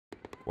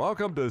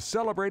Welcome to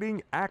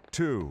Celebrating Act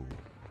 2.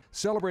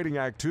 Celebrating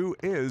Act 2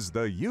 is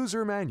the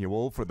user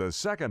manual for the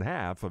second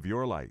half of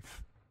your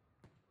life.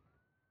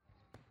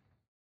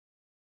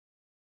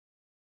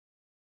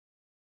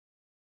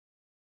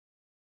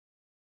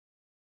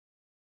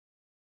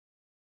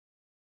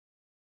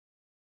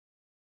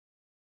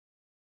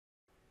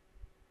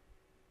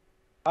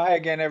 Hi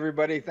again,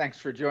 everybody. Thanks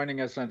for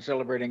joining us on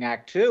Celebrating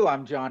Act 2.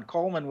 I'm John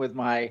Coleman with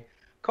my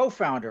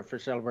co-founder for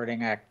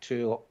Celebrating Act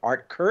 2,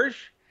 Art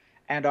Kirsch,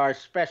 and our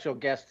special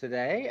guest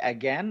today,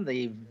 again,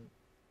 the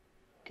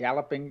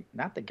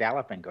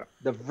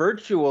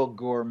Virtual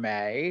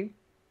Gourmet,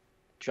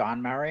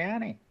 John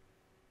Mariani.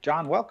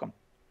 John, welcome.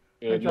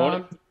 Good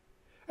morning.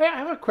 Hey, I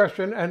have a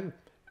question, and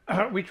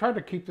we try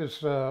to keep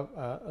this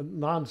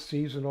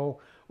non-seasonal,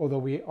 although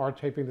we are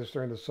taping this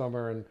during the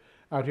summer, and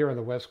out here on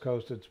the West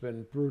Coast, it's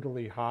been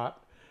brutally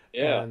hot.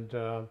 Yeah. And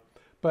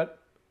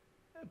but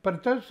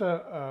it does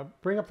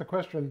bring up the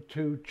question: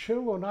 to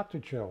chill or not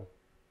to chill?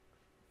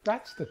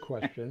 That's the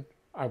question,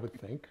 I would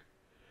think.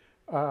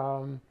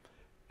 Or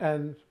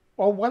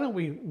why don't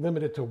we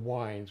limit it to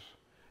wines?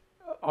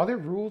 Are there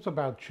rules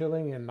about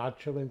chilling and not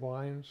chilling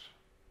wines?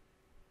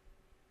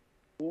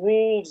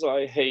 Rules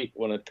I hate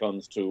when it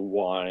comes to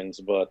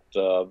wines, but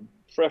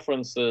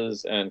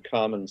preferences and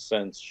common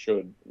sense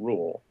should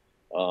rule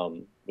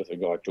with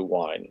regard to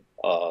wine,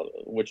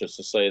 which is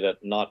to say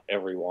that not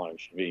every wine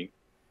should be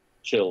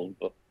chilled,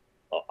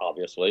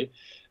 obviously,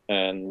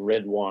 and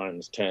red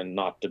wines tend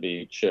not to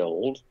be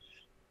chilled,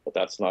 but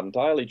that's not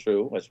entirely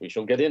true, as we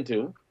shall get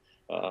into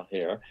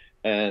here.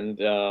 And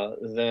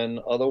then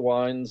other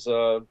wines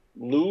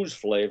lose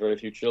flavor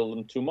if you chill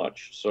them too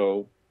much.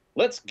 So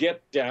let's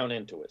get down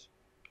into it.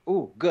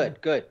 Ooh, good.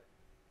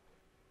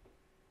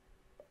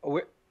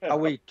 Are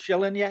we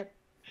chilling yet?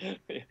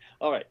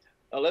 All right.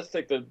 Let's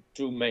take the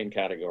two main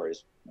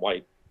categories,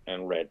 white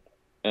and red,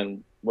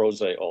 and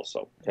rosé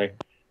also, okay?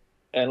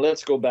 And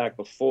let's go back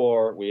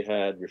before we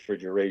had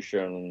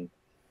refrigeration,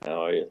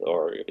 or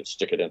you could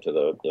stick it into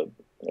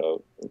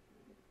the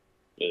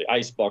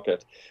ice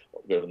bucket,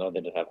 even though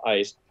they didn't have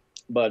ice.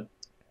 But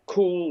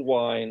cool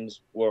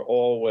wines were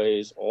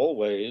always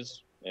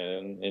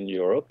in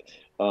Europe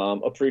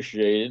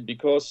appreciated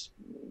because,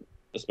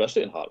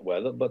 especially in hot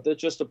weather, but they're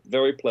just a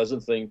very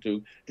pleasant thing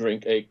to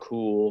drink a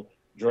cool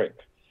drink.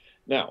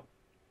 Now,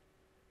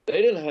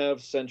 they didn't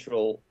have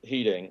central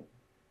heating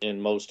in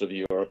most of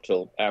Europe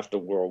till after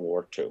World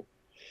War II.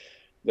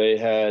 They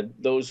had,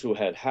 those who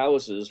had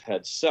houses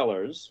had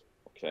cellars,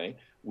 okay,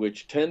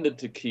 which tended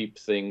to keep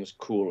things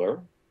cooler.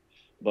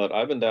 But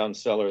I've been down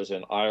cellars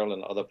in Ireland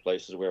and other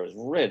places where it's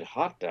red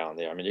hot down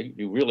there. I mean,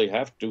 you really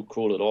have to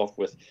cool it off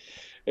with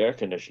air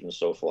conditioning and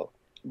so forth.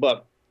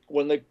 But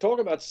when they talk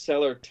about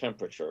cellar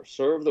temperature,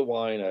 serve the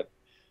wine at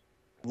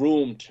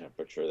room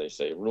temperature, they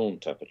say room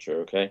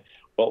temperature, okay?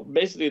 Well,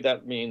 basically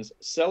that means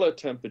cellar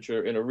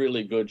temperature in a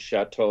really good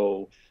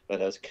chateau that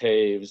has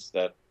caves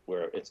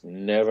where it's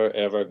never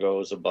ever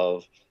goes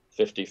above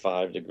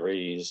 55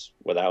 degrees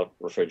without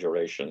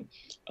refrigeration.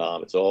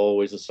 It's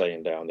always the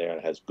same down there.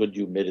 It has good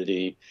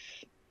humidity.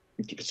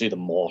 You can see the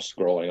moss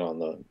growing on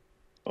the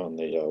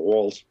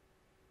walls.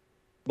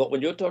 But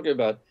when you're talking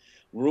about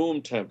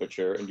room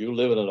temperature and you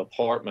live in an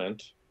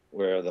apartment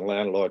where the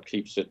landlord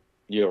keeps it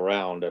year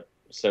round at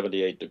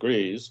 78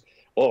 degrees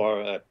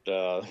or at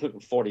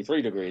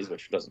 43 degrees,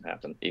 which doesn't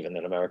happen even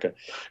in America,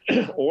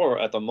 or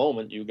at the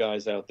moment you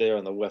guys out there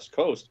on the West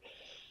Coast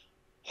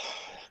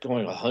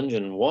going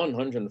 101,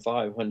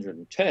 105,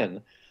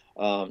 110,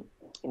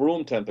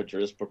 room temperature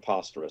is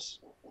preposterous.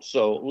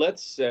 So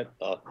let's set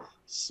a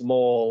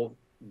small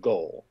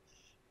goal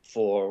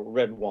for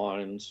red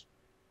wines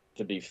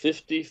to be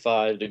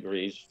 55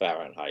 degrees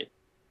Fahrenheit.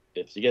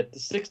 If you get to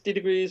 60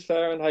 degrees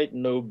Fahrenheit,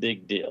 no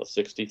big deal.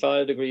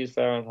 65 degrees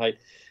Fahrenheit,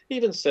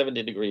 even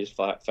 70 degrees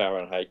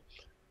Fahrenheit,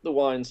 the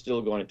wine's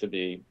still going to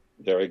be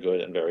very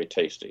good and very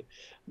tasty.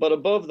 But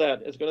above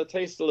that, it's going to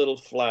taste a little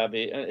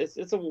flabby, and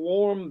it's a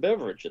warm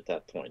beverage at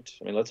that point.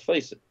 I mean, let's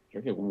face it,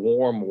 drinking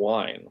warm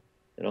wine,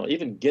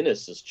 even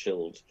Guinness is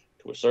chilled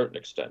to a certain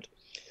extent.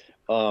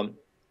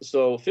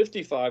 So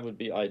 55 would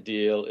be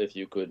ideal if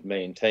you could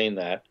maintain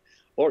that.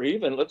 Or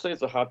even, let's say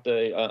it's a hot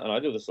day, and I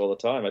do this all the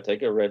time. I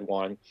take a red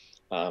wine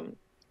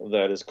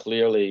that is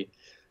clearly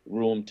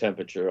room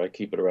temperature. I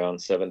keep it around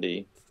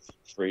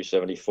 73,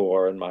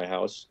 74 in my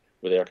house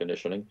with air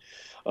conditioning.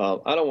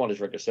 I don't want to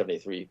drink a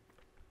 73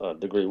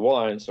 degree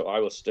wine, so I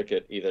will stick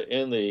it either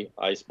in the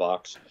ice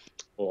box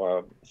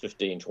for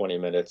 15, 20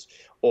 minutes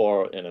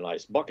or in an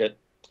ice bucket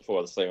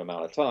for the same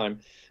amount of time.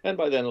 And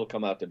by then it'll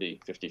come out to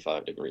be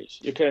 55 degrees.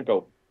 You can't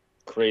go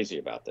crazy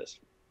about this.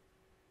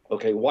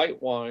 Okay,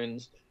 white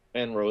wines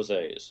and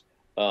rosés.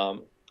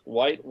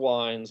 White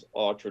wines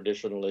are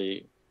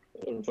traditionally,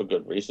 for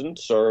good reason,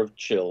 served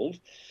chilled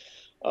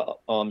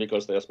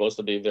because they're supposed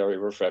to be very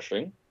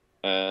refreshing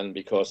and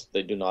because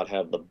they do not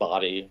have the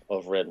body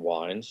of red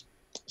wines.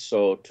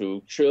 So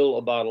to chill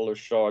a bottle of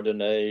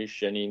Chardonnay,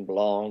 Chenin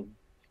Blanc,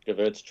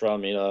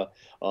 Gewürztraminer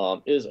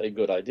is a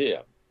good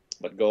idea.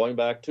 But going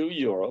back to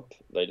Europe,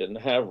 they didn't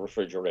have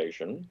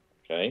refrigeration,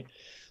 okay?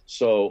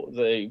 So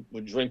they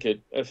would drink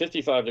it at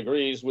 55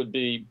 degrees would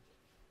be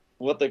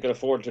what they could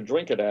afford to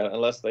drink it at,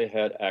 unless they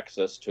had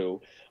access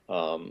to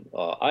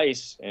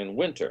ice in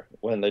winter,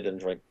 when they didn't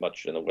drink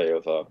much in the way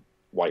of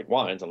white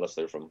wines, unless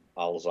they're from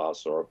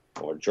Alsace or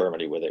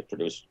Germany, where they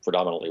produce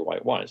predominantly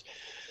white wines.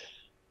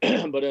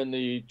 But in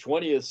the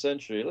 20th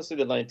century, let's say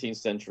the 19th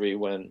century,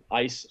 when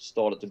ice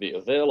started to be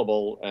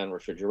available and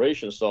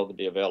refrigeration started to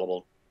be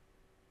available,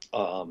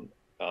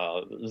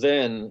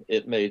 then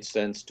it made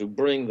sense to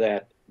bring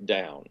that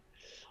down.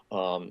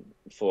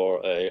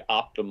 For a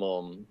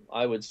optimum,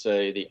 I would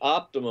say the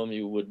optimum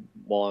you would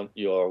want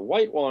your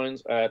white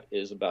wines at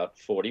is about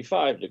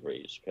 45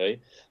 degrees. Okay,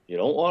 you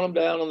don't want them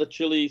down on the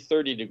chilly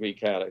 30-degree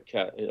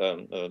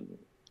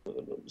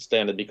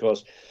standard,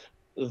 because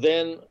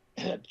then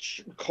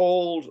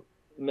cold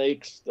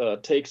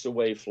takes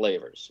away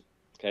flavors.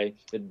 Okay,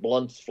 it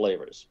blunts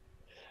flavors.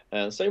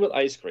 And same with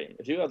ice cream.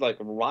 If you have like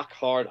rock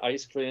hard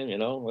ice cream,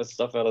 that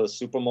stuff out of the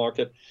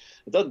supermarket,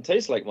 it doesn't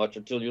taste like much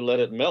until you let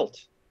it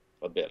melt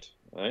a bit,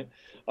 right?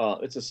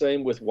 It's the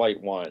same with white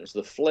wines.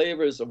 The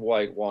flavors of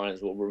white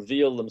wines will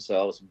reveal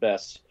themselves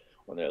best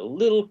when they're a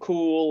little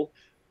cool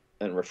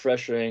and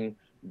refreshing,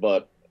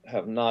 but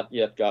have not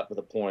yet got to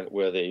the point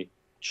where the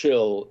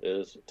chill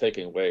is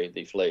taking away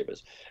the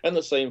flavors. And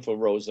the same for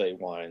rosé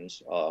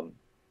wines.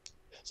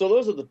 So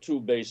those are the two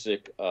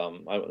basic,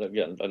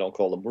 again, I don't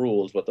call them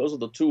rules, but those are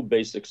the two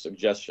basic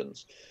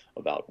suggestions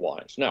about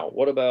wines. Now,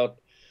 what about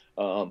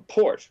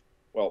port?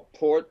 Well,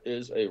 port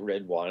is a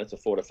red wine. It's a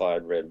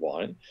fortified red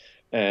wine.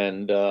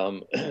 And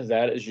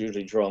that is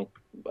usually drunk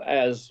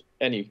as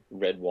any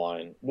red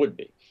wine would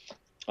be.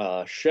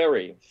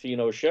 Sherry,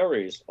 Fino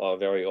sherries are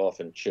very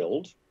often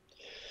chilled.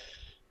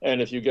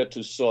 And if you get to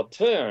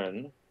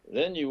Sauterne,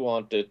 then you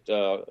want it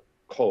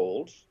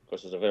cold,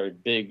 because it's a very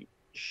big,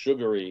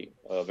 sugary,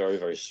 very,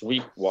 very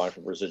sweet wine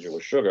from residual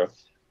sugar.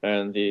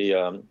 And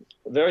the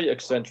very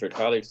eccentric,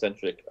 highly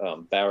eccentric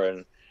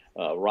Baron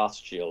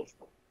Rothschild,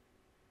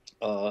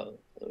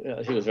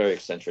 he was very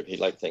eccentric. He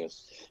liked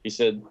things. He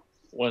said,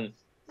 when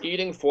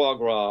eating foie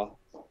gras,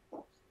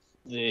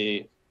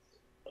 the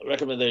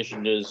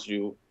recommendation is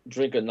you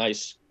drink a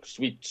nice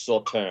sweet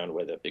Sauterne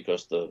with it,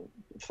 because the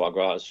foie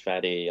gras is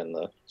fatty and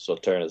the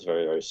Sauterne is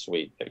very, very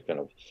sweet. They kind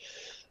of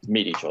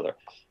meet each other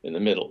in the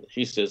middle.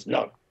 He says,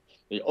 no,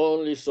 the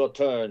only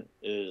Sauterne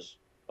is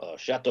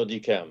Chateau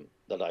d'Yquem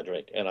that I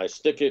drink, and I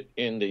stick it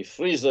in the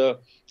freezer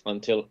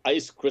until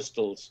ice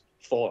crystals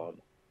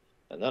form.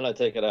 And then I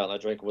take it out and I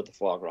drink it with the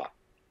foie gras,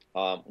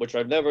 which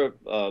I've never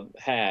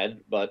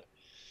had, but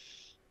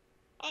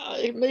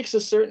it makes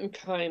a certain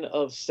kind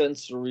of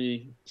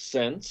sensory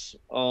sense,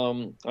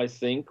 I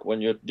think, when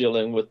you're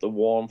dealing with the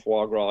warm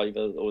foie gras,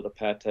 even with the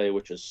pate,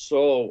 which is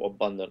so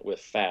abundant with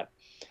fat,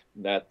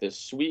 that this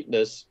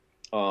sweetness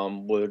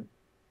would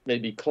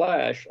maybe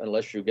clash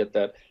unless you get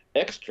that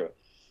extra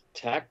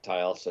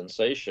tactile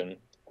sensation,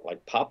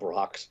 like pop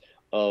rocks,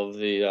 of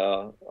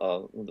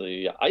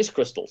the ice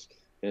crystals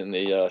in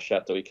the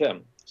Chateau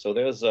d'Yquem. So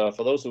there's,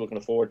 for those who can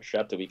afford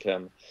Chateau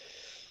d'Yquem,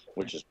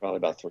 which is probably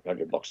about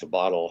 $300 a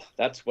bottle,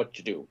 that's what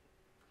you do.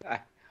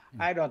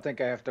 I don't think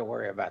I have to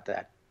worry about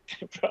that.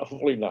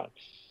 Probably not.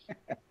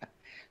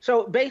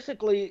 So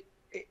basically,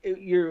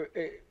 you're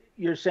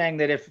saying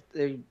that if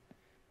the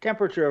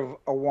temperature of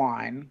a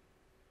wine,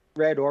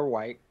 red or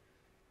white,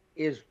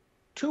 is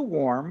too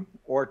warm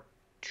or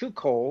too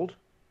cold,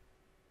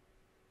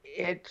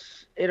 it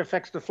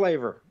affects the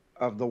flavor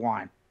of the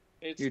wine.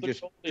 You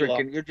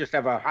just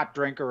have a hot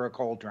drink or a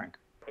cold drink.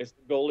 It's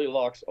the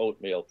Goldilocks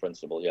oatmeal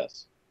principle,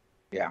 yes.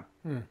 Yeah.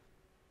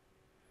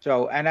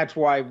 So, and that's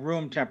why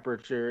room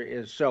temperature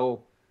is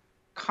so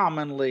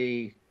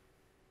commonly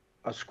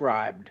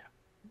ascribed.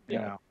 You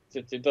know,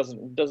 it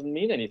doesn't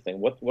mean anything.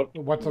 What's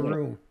a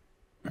room?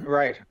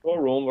 Right.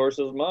 Your room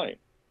versus mine.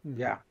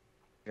 Yeah.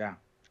 Yeah.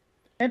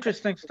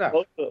 Interesting stuff.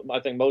 I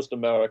think most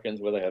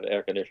Americans, where they have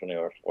air conditioning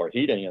or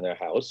heating in their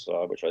house,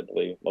 which I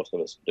believe most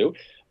of us do,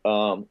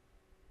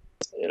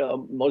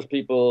 most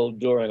people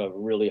during a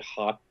really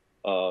hot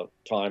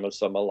time of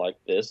summer like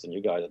this, and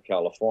you guys in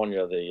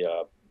California,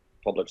 the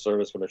Public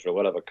Service Commission or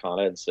whatever,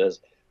 Con Ed says,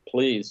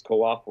 please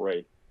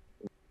cooperate.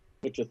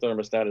 Put your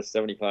thermostat at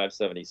 75,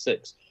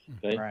 76.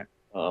 Okay? Right.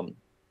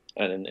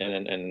 And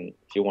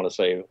if you want to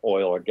save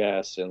oil or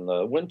gas in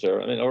the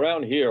winter, I mean,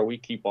 around here, we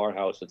keep our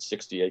house at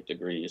 68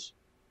 degrees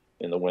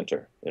in the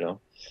winter,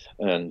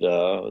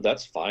 and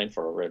that's fine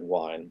for a red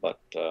wine, but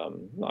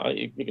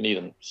you can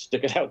even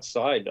stick it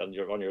outside on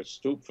your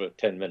stoop for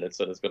 10 minutes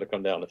and it's going to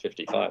come down to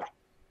 55.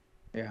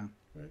 Yeah.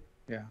 Right.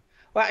 Yeah.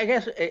 Well, I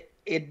guess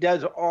it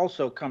does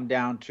also come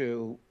down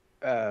to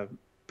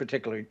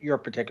your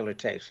particular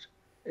taste.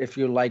 If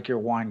you like your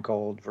wine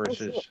cold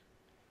versus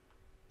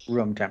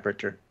room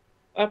temperature.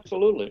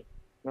 Absolutely.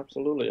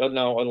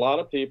 Now, a lot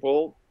of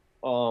people,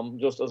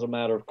 just as a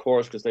matter of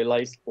course, because they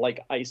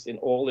like ice in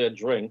all their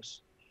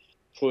drinks,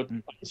 put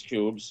ice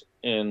cubes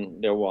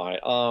in their wine.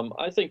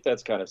 I think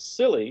that's kind of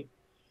silly,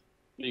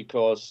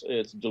 because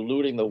it's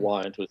diluting the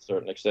wine to a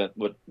certain extent.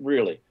 But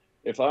really,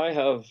 if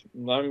I'm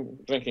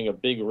drinking a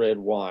big red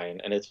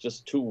wine and it's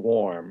just too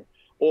warm,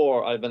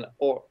 or I've been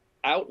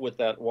out with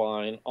that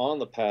wine on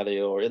the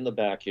patio or in the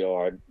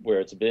backyard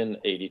where it's been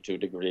 82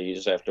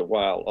 degrees. After a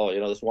while, oh,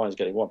 this wine's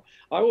getting warm.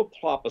 I will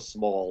plop a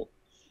small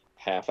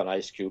half an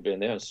ice cube in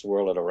there and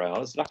swirl it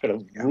around. It's not going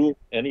to ruin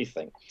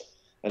anything.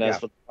 And as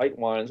for the white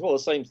wines, well, the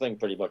same thing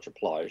pretty much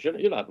applies.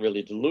 You're not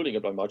really diluting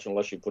it by much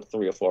unless you put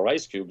 3 or 4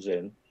 ice cubes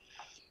in.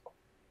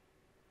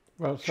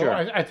 Well, so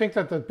I think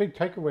that the big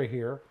takeaway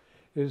here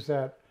is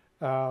that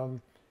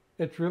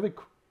it's really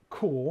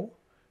cool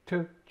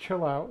to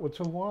chill out with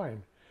some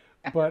wine,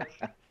 but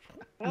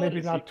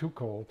maybe not too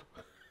cold.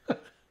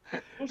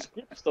 Who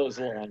skips those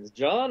lines,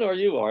 John or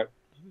you, Art?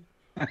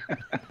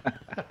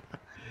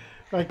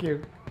 Thank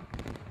you.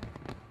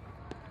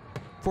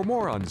 For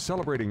more on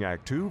Celebrating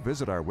Act Two,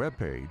 visit our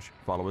webpage,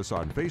 follow us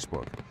on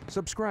Facebook,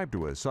 subscribe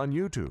to us on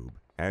YouTube,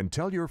 and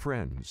tell your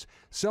friends.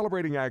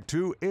 Celebrating Act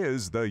Two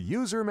is the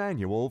user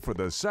manual for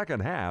the second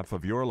half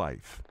of your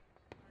life.